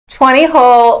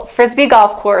20-hole Frisbee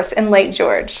golf course in Lake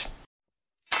George.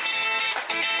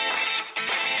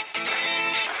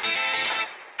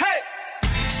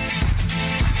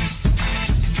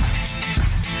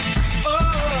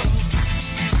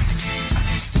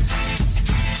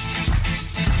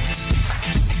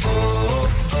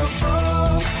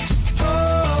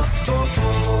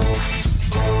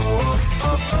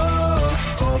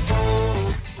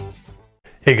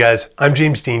 Hey guys, I'm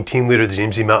James Dean, team leader of the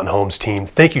James D. Mountain Homes team.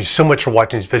 Thank you so much for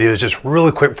watching these videos. Just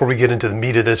really quick before we get into the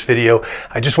meat of this video,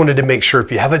 I just wanted to make sure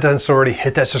if you haven't done so already,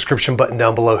 hit that subscription button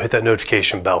down below, hit that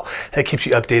notification bell. That keeps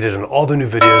you updated on all the new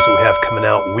videos that we have coming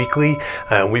out weekly.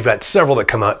 We've got several that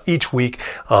come out each week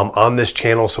on this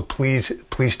channel, so please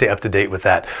stay up to date with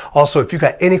that. Also, if you've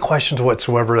got any questions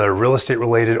whatsoever that are real estate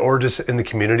related or just in the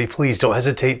community, please don't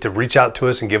hesitate to reach out to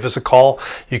us and give us a call.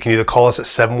 You can either call us at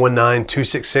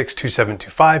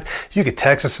 719-266-2725. You can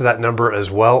text us to that number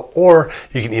as well, or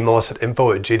you can email us at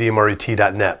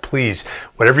info@jdmret.net. Please,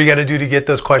 whatever you got to do to get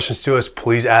those questions to us,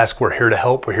 please ask. We're here to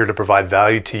help. We're here to provide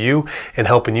value to you and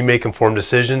helping you make informed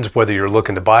decisions, whether you're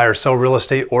looking to buy or sell real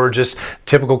estate or just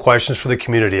typical questions for the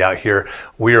community out here.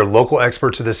 We are local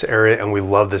experts in this area and we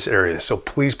love this area. So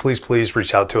please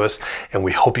reach out to us, and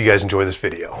we hope you guys enjoy this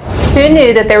video. Who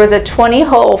knew that there was a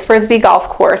 20-hole Frisbee golf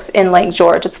course in Lake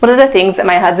George? It's one of the things that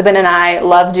my husband and I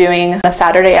love doing on a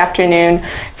Saturday afternoon.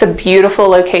 It's a beautiful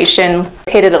location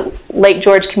located at Lake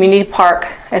George Community Park.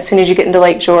 As soon as you get into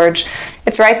Lake George,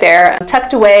 it's right there,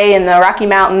 tucked away in the Rocky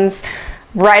Mountains,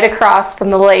 right across from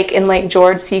the lake in Lake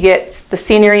George, so you get the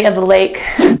scenery of the lake.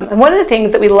 And one of the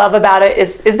things that we love about it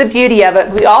is the beauty of it.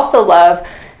 We also love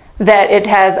that it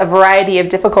has a variety of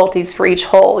difficulties for each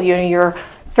hole. You know, you're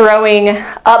throwing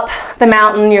up the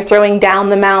mountain, you're throwing down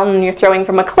the mountain, you're throwing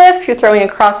from a cliff, you're throwing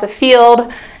across a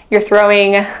field, you're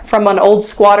throwing from an old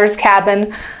squatter's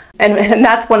cabin. And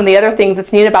that's one of the other things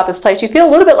that's neat about this place. You feel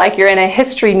a little bit like you're in a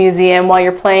history museum while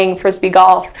you're playing Frisbee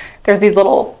golf. There's these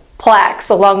little plaques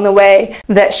along the way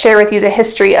that share with you the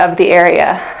history of the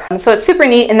area. So it's super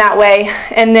neat in that way.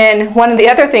 And then one of the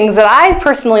other things that I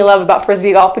personally love about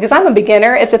Frisbee golf, because I'm a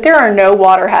beginner, is that there are no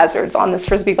water hazards on this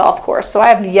Frisbee golf course. So I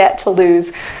have yet to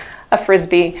lose a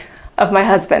Frisbee of my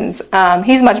husband's.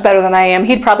 He's much better than I am.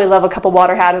 He'd probably love a couple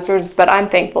water hazards, but I'm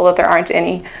thankful that there aren't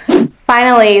any.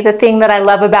 Finally, the thing that I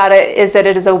love about it is that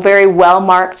it is a very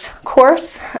well-marked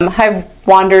course. I've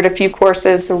wandered a few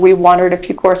courses, or we've wandered a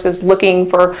few courses looking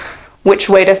for which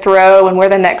way to throw and where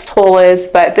the next hole is,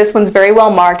 but this one's very well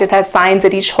marked. It has signs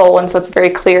at each hole, and so it's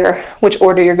very clear which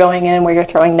order you're going in and where you're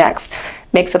throwing next.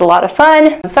 Makes it a lot of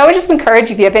fun. So I would just encourage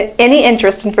you, if you have any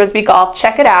interest in Frisbee golf,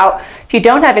 check it out. If you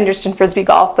don't have interest in Frisbee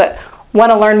golf but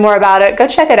want to learn more about it, go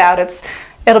check it out.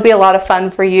 It'll be a lot of fun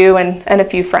for you and a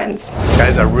few friends.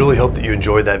 Guys, I really hope that you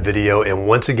enjoyed that video. And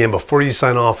once again, before you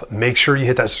sign off, make sure you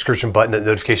hit that subscription button and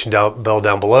notification bell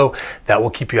down below. That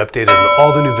will keep you updated on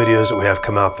all the new videos that we have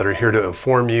come out that are here to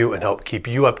inform you and help keep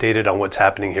you updated on what's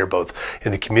happening here, both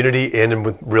in the community and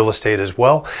in real estate as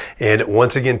well. And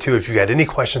once again, too, if you got any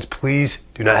questions, please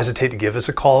do not hesitate to give us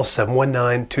a call,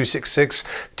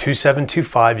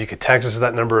 719-266-2725. You can text us at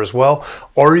that number as well,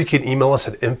 or you can email us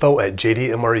at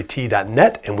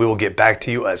info@jdmret.net. And we will get back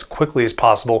to you as quickly as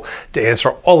possible to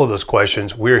answer all of those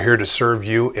questions. We're here to serve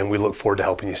you, and we look forward to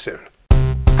helping you soon.